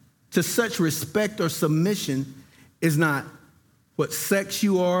to such respect or submission is not what sex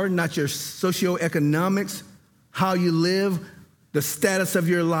you are, not your socioeconomics, how you live, the status of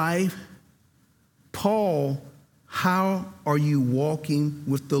your life. Paul, how are you walking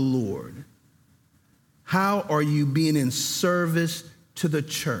with the Lord? How are you being in service to the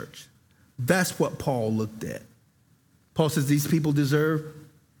church? That's what Paul looked at. Paul says these people deserve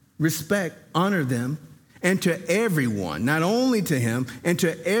respect, honor them, and to everyone, not only to him, and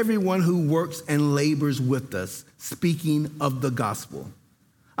to everyone who works and labors with us, speaking of the gospel.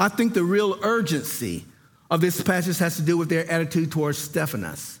 I think the real urgency of this passage has to do with their attitude towards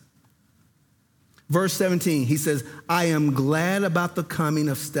Stephanas. Verse 17, he says, I am glad about the coming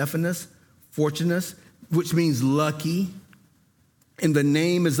of Stephanas, Fortunus, which means lucky, and the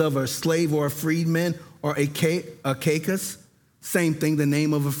name is of a slave or a freedman, or a Achaicus, same thing, the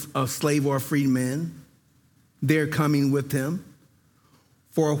name of a slave or a freedman. They're coming with him.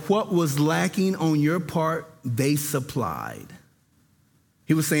 For what was lacking on your part, they supplied.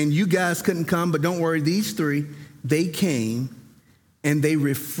 He was saying, you guys couldn't come, but don't worry, these three, they came and they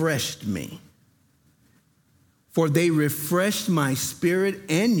refreshed me. For they refreshed my spirit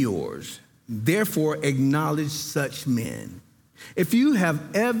and yours. Therefore, acknowledge such men. If you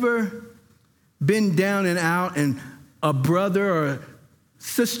have ever been down and out and a brother or a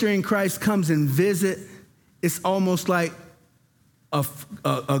sister in Christ comes and visit, it's almost like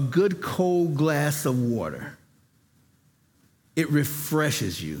a good cold glass of water. It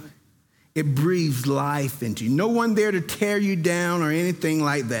refreshes you. It breathes life into you. No one there to tear you down or anything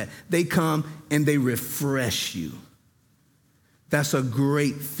like that. They come and they refresh you. That's a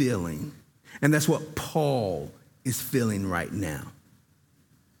great feeling. And that's what Paul is feeling right now.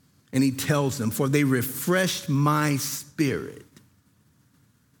 And he tells them, for they refreshed my spirit.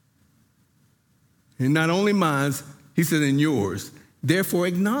 And not only mine, he said, and yours. Therefore,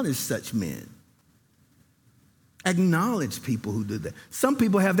 acknowledge such men. Acknowledge people who do that. Some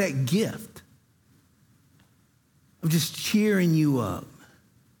people have that gift of just cheering you up,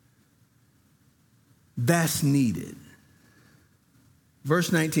 That's needed.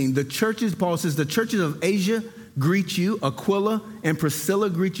 Verse 19, the churches, Paul says, the churches of Asia greet you. Aquila and Priscilla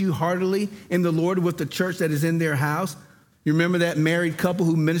greet you heartily in the Lord with the church that is in their house. You remember that married couple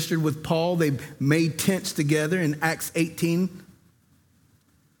who ministered with Paul? They made tents together in Acts 18.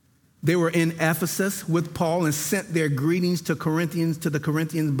 They were in Ephesus with Paul and sent their greetings to the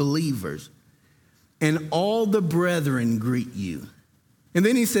Corinthian believers. And all the brethren greet you. And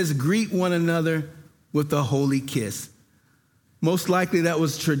then he says, greet one another with a holy kiss. Most likely that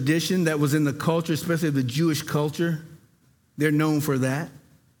was tradition that was in the culture, especially the Jewish culture. They're known for that.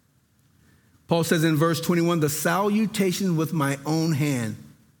 Paul says in verse 21, the salutation with my own hand.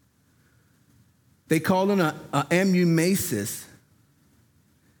 They called him a amnumasis.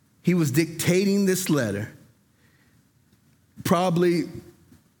 He was dictating this letter. Probably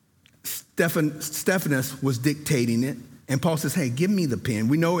Stephanus was dictating it. And Paul says, hey, give me the pen.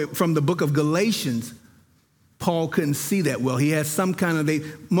 We know it from the book of Galatians. Paul couldn't see that well. He had some kind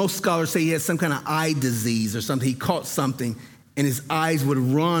of, most scholars say he had some kind of eye disease or something. He caught something and his eyes would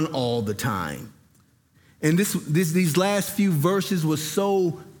run all the time. And these last few verses were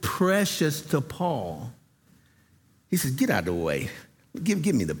so precious to Paul. He says, get out of the way.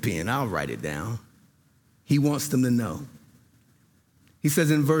 Give me the pen. I'll write it down. He wants them to know. He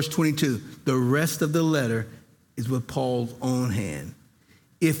says in verse 22, the rest of the letter is with Paul's own hand.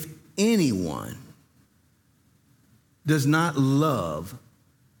 If anyone does not love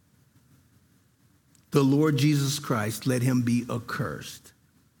the Lord Jesus Christ, let him be accursed.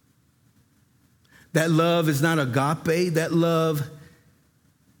 That love is not agape. That love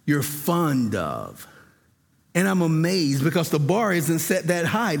you're fond of. And I'm amazed because the bar isn't set that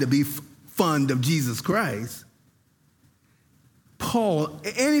high to be fond of Jesus Christ. Paul,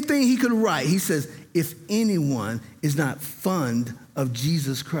 anything he could write, he says, if anyone is not fond of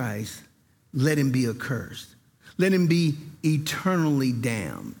Jesus Christ, let him be accursed. Let him be eternally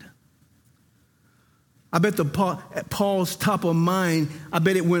damned. I bet at Paul's top of mind, I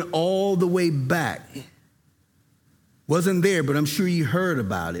bet it went all the way back. Wasn't there, but I'm sure you heard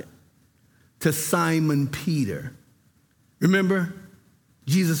about it. To Simon Peter. Remember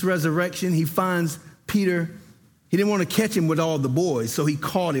Jesus' resurrection? He finds Peter. He didn't want to catch him with all the boys, so he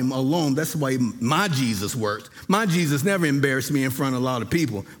caught him alone. That's the way my Jesus works. My Jesus never embarrassed me in front of a lot of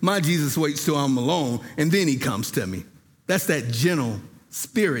people. My Jesus waits till I'm alone, and then he comes to me. That's that gentle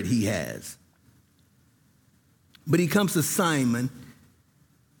spirit he has. But he comes to Simon,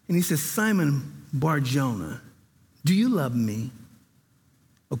 and he says, Simon Bar-Jonah, do you love me?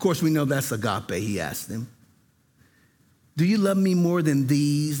 Of course, we know that's agape, he asked him. Do you love me more than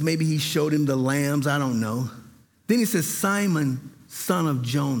these? Maybe he showed him the lambs, I don't know. Then he says, Simon, son of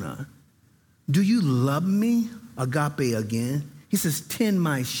Jonah, do you love me? Agape again. He says, tend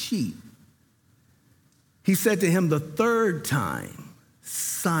my sheep. He said to him the third time,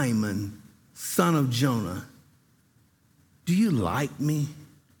 Simon, son of Jonah, do you like me?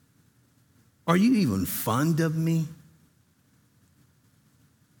 Are you even fond of me?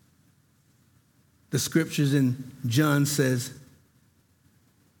 The scriptures in John says,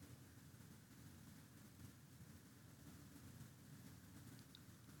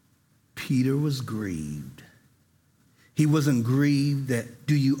 Peter was grieved. He wasn't grieved that,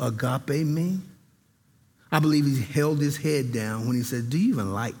 do you agape me? I believe he held his head down when he said, do you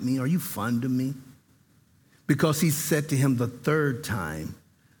even like me? Are you fond of me? Because he said to him the third time,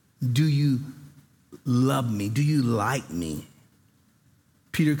 do you love me? Do you like me?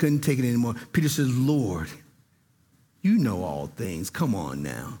 Peter couldn't take it anymore. Peter says, Lord, you know all things. Come on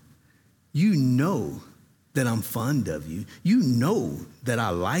now. You know that I'm fond of you. You know that I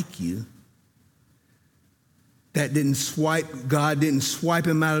like you. God didn't swipe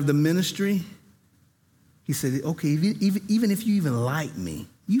him out of the ministry. He said, okay, even if you even like me,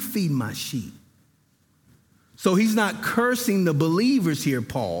 you feed my sheep. So he's not cursing the believers here,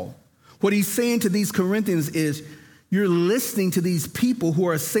 Paul. What he's saying to these Corinthians is, you're listening to these people who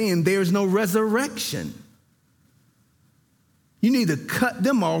are saying there's no resurrection. You need to cut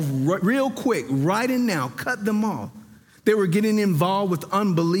them off real quick, right and now, cut them off. They were getting involved with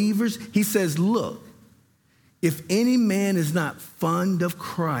unbelievers. He says, look, if any man is not fond of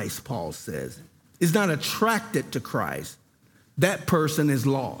Christ, Paul says, is not attracted to Christ, that person is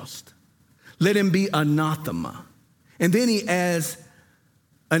lost. Let him be anathema. And then he adds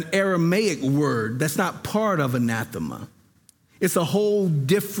an Aramaic word that's not part of anathema. It's a whole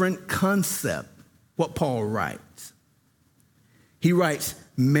different concept, what Paul writes. He writes,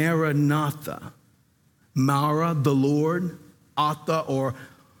 Maranatha. Mara, the Lord, Atha, or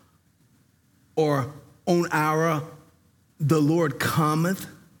on our, the Lord cometh.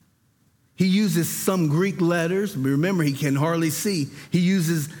 He uses some Greek letters. Remember, he can hardly see. He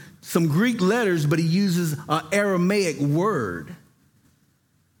uses some Greek letters, but he uses an Aramaic word.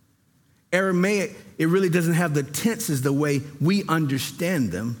 Aramaic, it really doesn't have the tenses the way we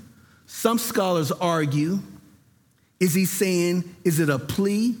understand them. Some scholars argue, is he saying, is it a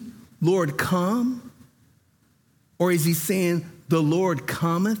plea, Lord, come? Or is he saying, the Lord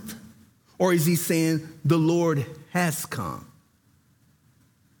cometh? Or is he saying, the Lord has come?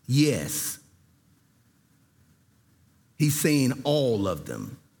 Yes. He's saying all of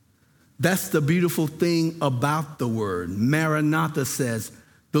them. That's the beautiful thing about the word. Maranatha says,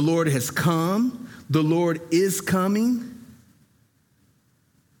 the Lord has come, the Lord is coming,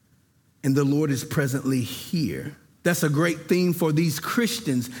 and the Lord is presently here. That's a great thing for these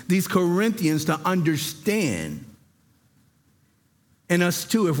Christians, these Corinthians to understand. And us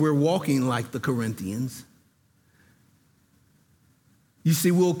too, if we're walking like the Corinthians. You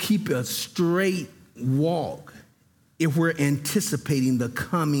see, we'll keep a straight walk if we're anticipating the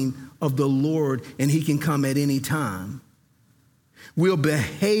coming of the Lord, and he can come at any time. We'll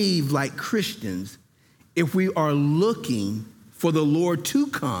behave like Christians if we are looking for the Lord to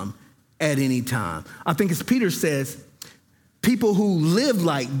come at any time. I think as Peter says, people who live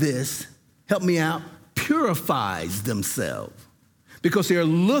like this, help me out, purifies themselves because they're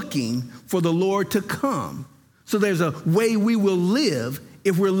looking for the Lord to come. So there's a way we will live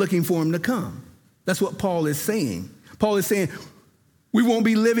if we're looking for him to come. That's what Paul is saying. Paul is saying we won't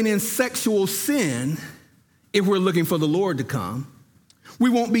be living in sexual sin if we're looking for the Lord to come. We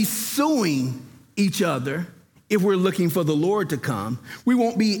won't be suing each other if we're looking for the Lord to come. We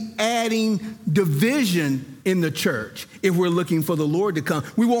won't be adding division in the church if we're looking for the Lord to come.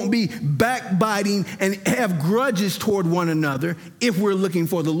 We won't be backbiting and have grudges toward one another if we're looking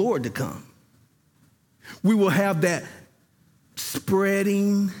for the Lord to come. We will have that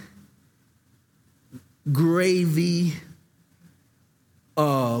spreading gravy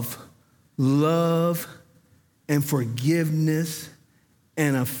of love and forgiveness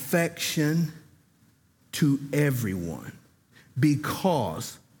and affection to everyone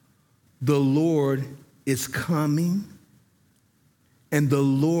because the Lord is coming and the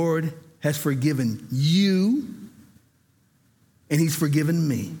Lord has forgiven you and he's forgiven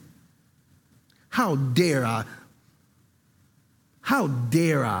me. How dare I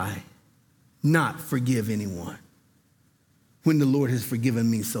not forgive anyone when the Lord has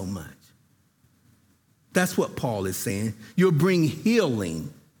forgiven me so much? That's what Paul is saying. You'll bring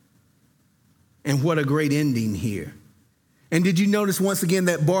healing. And what a great ending here. And did you notice once again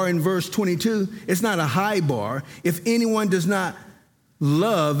that bar in verse 22? It's not a high bar. If anyone does not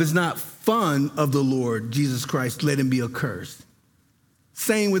love, is not fond of the Lord Jesus Christ, let him be accursed.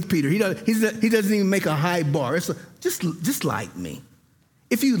 Same with Peter. He doesn't even make a high bar. It's just like me.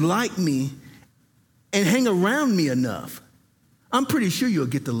 If you like me and hang around me enough, I'm pretty sure you'll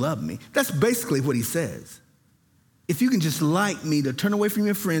get to love me. That's basically what he says. If you can just like me, to turn away from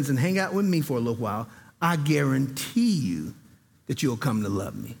your friends and hang out with me for a little while, I guarantee you that you'll come to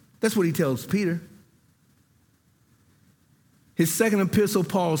love me. That's what he tells Peter. His second epistle,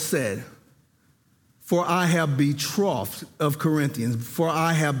 Paul said, for I have betrothed, of Corinthians, for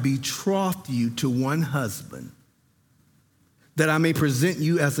I have betrothed you to one husband, that I may present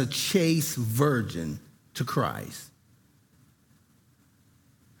you as a chaste virgin to Christ.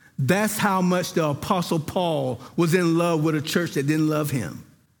 That's how much the Apostle Paul was in love with a church that didn't love him.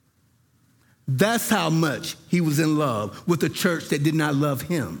 That's how much he was in love with a church that did not love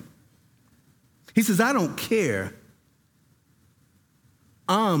him. He says, I don't care.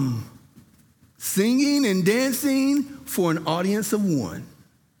 I'm singing and dancing for an audience of one.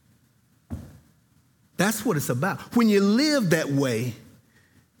 That's what it's about. When you live that way,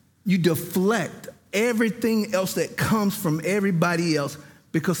 you deflect everything else that comes from everybody else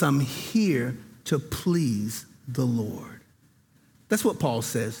because I'm here to please the Lord. That's what Paul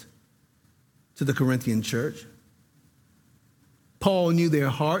says to the Corinthian church. Paul knew their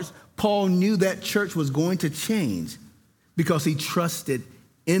hearts. Paul knew that church was going to change because he trusted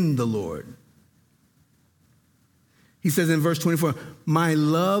in the Lord. He says in verse 24, my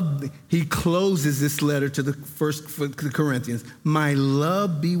love, he closes this letter to the Corinthians, my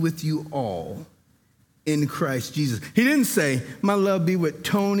love be with you all in Christ Jesus. He didn't say, my love be with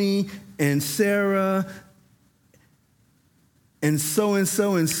Tony and Sarah and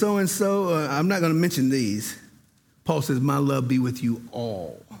so-and-so and so-and-so. I'm not going to mention these. Paul says, my love be with you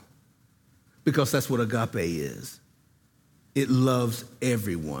all. Because that's what agape is. It loves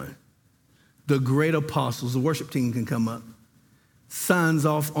everyone. The great apostles, the worship team can come up, signs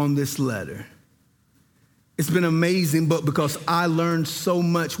off on this letter. It's been amazing, but because I learned so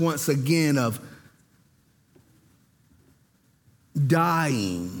much once again of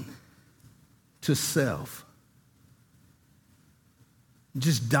dying to self.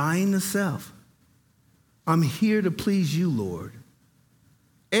 Just dying to self. I'm here to please you, Lord.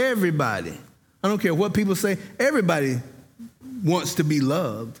 Everybody, I don't care what people say, everybody wants to be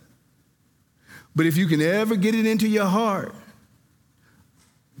loved. But if you can ever get it into your heart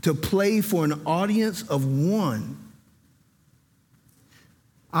to play for an audience of one,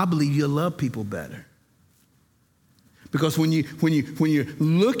 I believe you'll love people better. Because when you're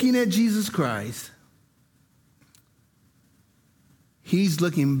looking at Jesus Christ, he's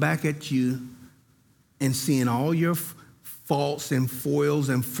looking back at you and seeing all your faults and foils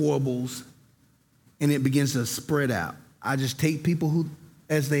and foibles, and it begins to spread out. I just take people who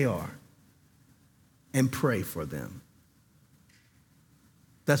as they are and pray for them.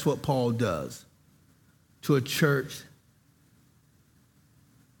 That's what Paul does to a church,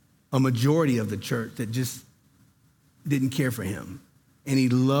 a majority of the church that just didn't care for him. And he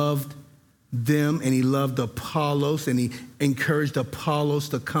loved them, and he loved Apollos, and he encouraged Apollos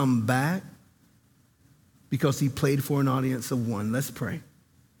to come back because he played for an audience of one. Let's pray.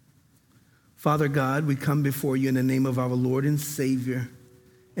 Father God, we come before you in the name of our Lord and Savior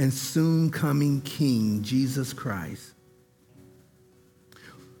and soon coming King, Jesus Christ.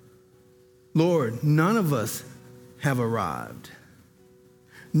 Lord, none of us have arrived.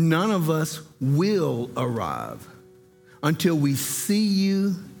 None of us will arrive until we see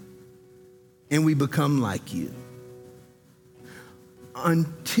you and we become like you.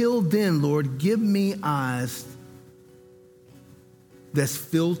 Until then, Lord, give me eyes that's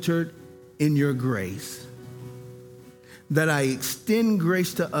filtered in your grace, that I extend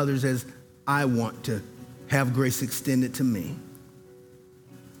grace to others as I want to have grace extended to me.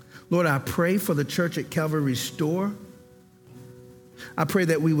 Lord, I pray for the church at Calvary Restore. I pray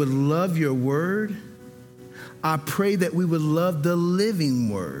that we would love your word. I pray that we would love the living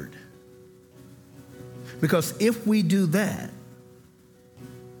word. Because if we do that,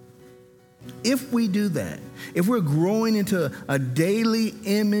 if we're growing into a daily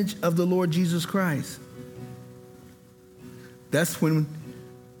image of the Lord Jesus Christ, that's when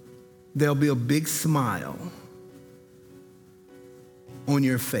there'll be a big smile on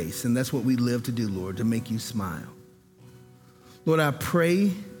your face. And that's what we live to do, Lord, to make you smile. Lord, I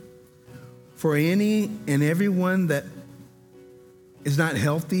pray for any and everyone that is not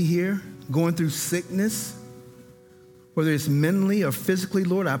healthy here, going through sickness, whether it's mentally or physically.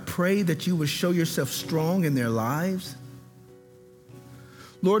 Lord, I pray that you would show yourself strong in their lives.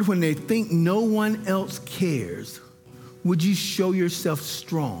 Lord, when they think no one else cares, would you show yourself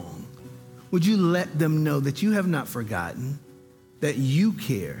strong? Would you let them know that you have not forgotten, that you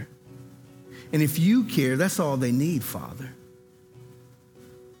care? And if you care, that's all they need, Father.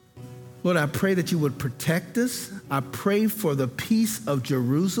 Lord, I pray that you would protect us. I pray for the peace of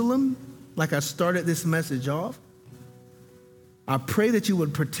Jerusalem, like I started this message off. I pray that you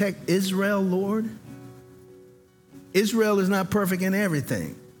would protect Israel, Lord. Israel is not perfect in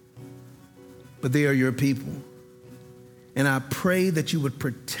everything, but they are your people. And I pray that you would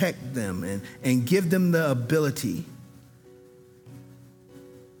protect them and give them the ability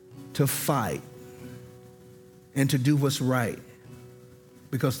to fight and to do what's right,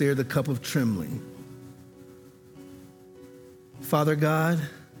 because they're the cup of trembling. Father God,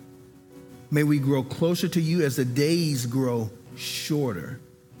 may we grow closer to you as the days grow shorter.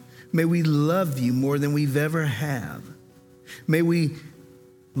 May we love you more than we've ever have. May we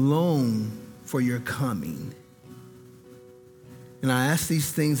long for your coming. And I ask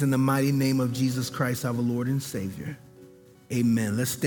these things in the mighty name of Jesus Christ, our Lord and Savior. Amen. Let's stand.